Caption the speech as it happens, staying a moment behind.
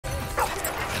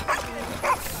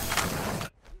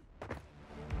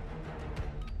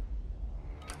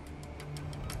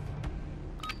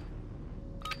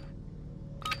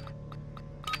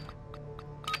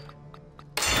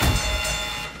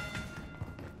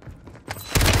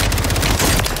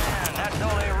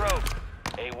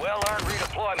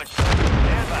redeployment.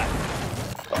 Stand by.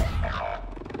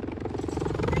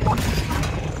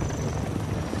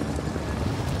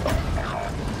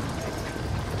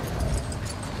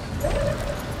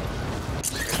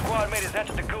 Your squad mate has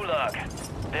entered the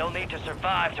gulag. They'll need to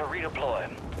survive to redeploy.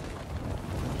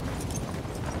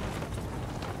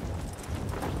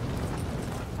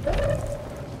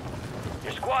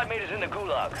 Your squad mate is in the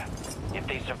gulag. If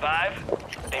they survive,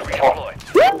 they redeploy.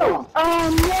 Oh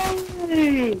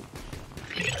no!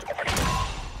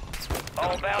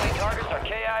 All bounty targets are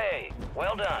KIA.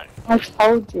 Well done. I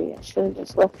told you, I should have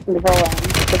just left from the door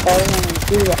because I didn't want to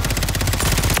do that.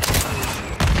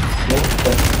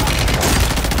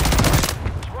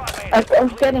 I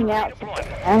was getting out to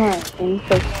the ammo thing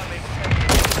because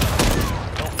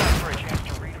Don't fight for a chance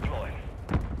to redeploy.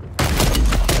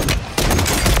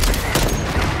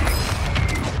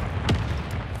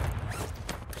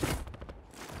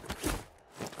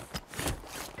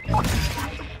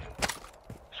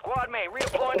 Squad mate,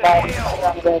 redeploying to the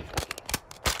AO.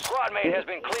 Squad mate has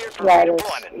been cleared for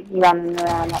redeployment. running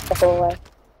around up the hallway.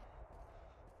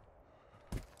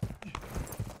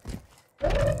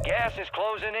 Gas is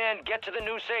closing in. Get to the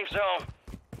new safe zone.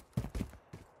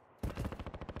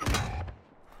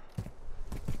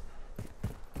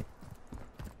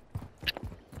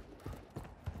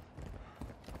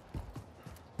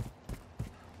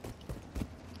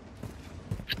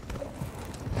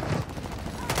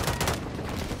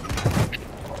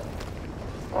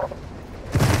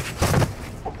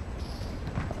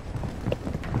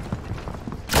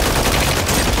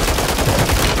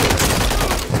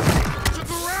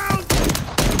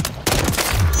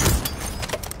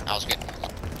 I was getting.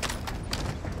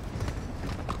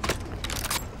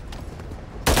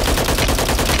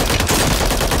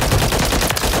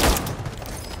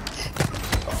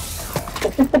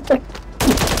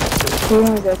 You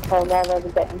want to go call that over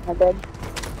the in her bed?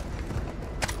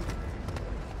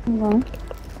 No.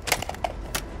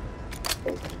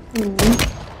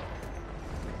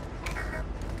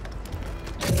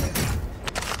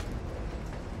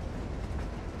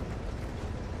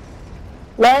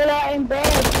 Lola in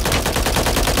bed.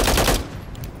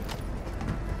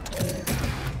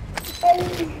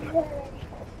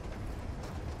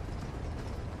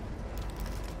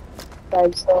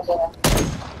 Babe, still there.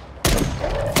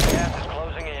 Gas is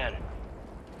closing in.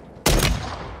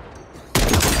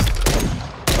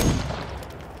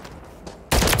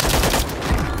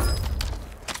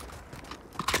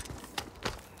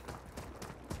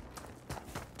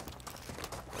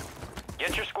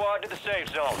 Get your squad to the safe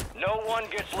zone. No one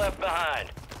gets left behind.